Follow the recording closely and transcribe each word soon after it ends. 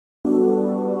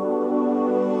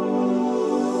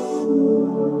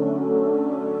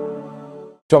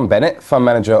John Bennett, Fund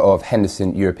Manager of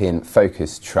Henderson European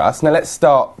Focus Trust. Now let's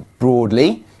start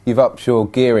broadly. You've upped your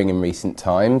gearing in recent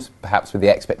times, perhaps with the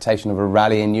expectation of a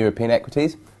rally in European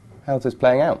equities. How's this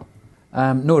playing out?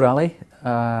 No rally.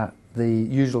 The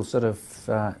usual sort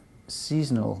of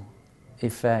seasonal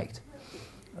effect,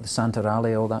 the Santa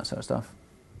rally, all that sort of stuff,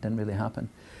 didn't really happen.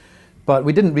 But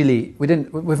we've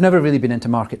never really been into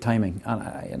market timing.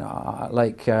 And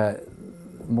like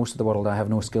most of the world, I have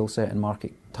no skill set in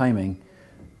market timing.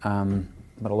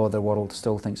 But a lot of the world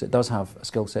still thinks it does have a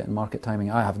skill set in market timing.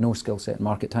 I have no skill set in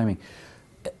market timing.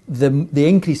 The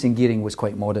increase in gearing was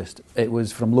quite modest. It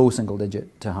was from low single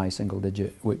digit to high single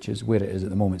digit, which is where it is at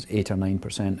the moment. It's 8 or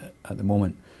 9% at the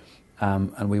moment.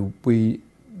 And we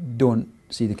don't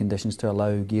see the conditions to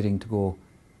allow gearing to go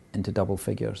into double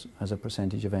figures as a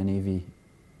percentage of NAV.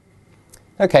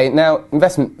 Okay, now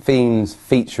investment themes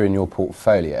feature in your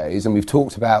portfolios, and we've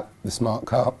talked about the smart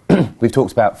car, we've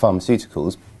talked about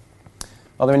pharmaceuticals.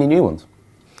 Are there any new ones?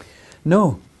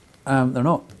 No, they're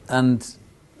not. And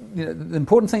you know,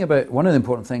 one of the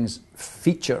important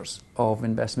features of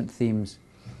investment themes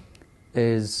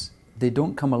is they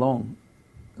don't come along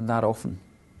that often.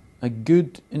 A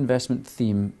good investment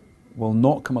theme will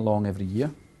not come along every year,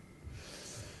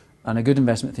 and a good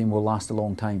investment theme will last a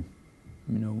long time.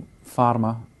 You know,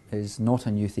 pharma is not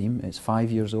a new theme. It's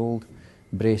 5 years old.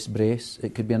 Brace, brace.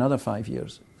 It could be another 5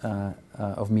 years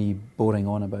of me boring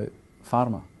on about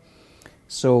pharma.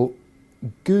 So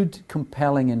good,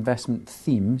 compelling investment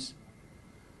themes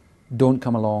don't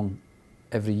come along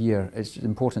every year. It's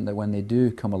important that when they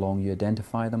do come along, you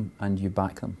identify them and you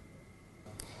back them.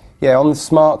 Yeah, on the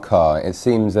smart car, it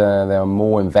seems there are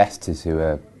more investors who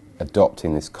are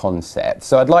adopting this concept.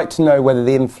 So I'd like to know whether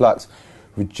the influx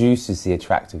reduces the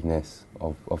attractiveness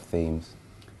of themes.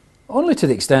 Only to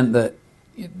the extent that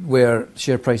where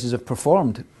share prices have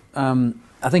performed.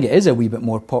 I think it is a wee bit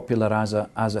more popular as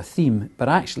a theme, but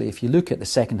actually if you look at the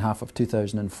second half of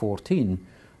 2014,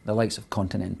 the likes of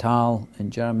Continental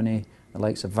in Germany, the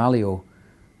likes of Valeo,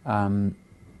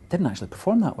 didn't actually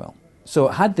perform that well. So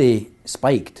had they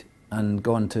spiked and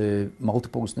gone to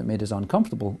multiples that made us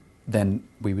uncomfortable, then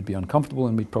we would be uncomfortable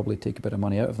and we'd probably take a bit of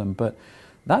money out of them. But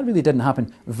that really didn't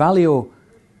happen. Valeo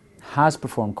has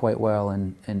performed quite well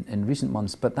in recent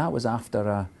months, but that was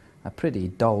after a pretty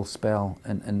dull spell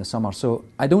in the summer. So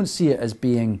I don't see it as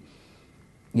being,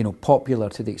 you know, popular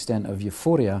to the extent of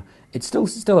euphoria. It's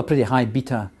still a pretty high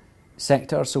beta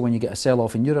sector, so when you get a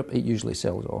sell-off in Europe, it usually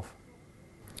sells off.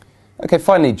 Okay,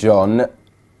 finally, John,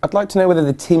 I'd like to know whether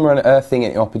the team are unearthing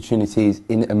any opportunities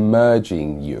in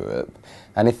emerging Europe,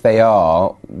 and if they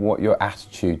are, what your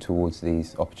attitude towards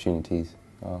these opportunities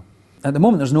are. At the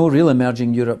moment, there's no real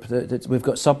emerging Europe. We've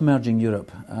got submerging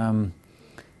Europe,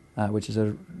 which is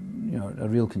a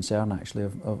real concern actually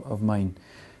of mine.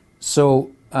 So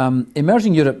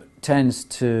emerging Europe tends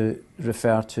to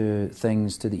refer to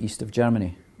things to the east of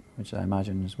Germany, which I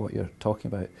imagine is what you're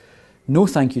talking about. No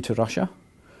thank you to Russia.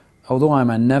 Although I'm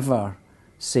a never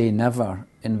say never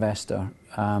investor,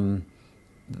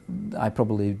 I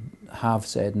probably have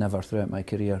said never throughout my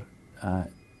career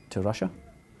to Russia,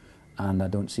 and I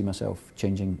don't see myself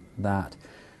changing that.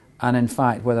 And in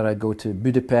fact, whether I go to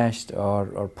Budapest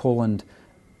or Poland,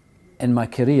 in my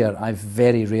career, I've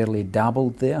very rarely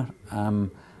dabbled there.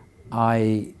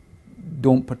 I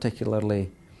don't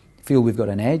particularly feel we've got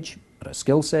an edge or a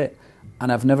skill set,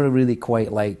 and I've never really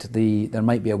quite liked there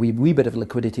might be a wee bit of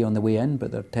liquidity on the way in,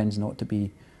 but there tends not to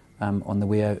be on the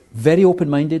way out. Very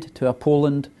open-minded to a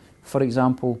Poland, for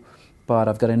example, but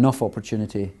I've got enough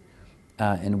opportunity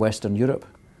in Western Europe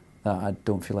that I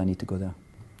don't feel I need to go there.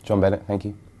 John Bennett, thank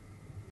you.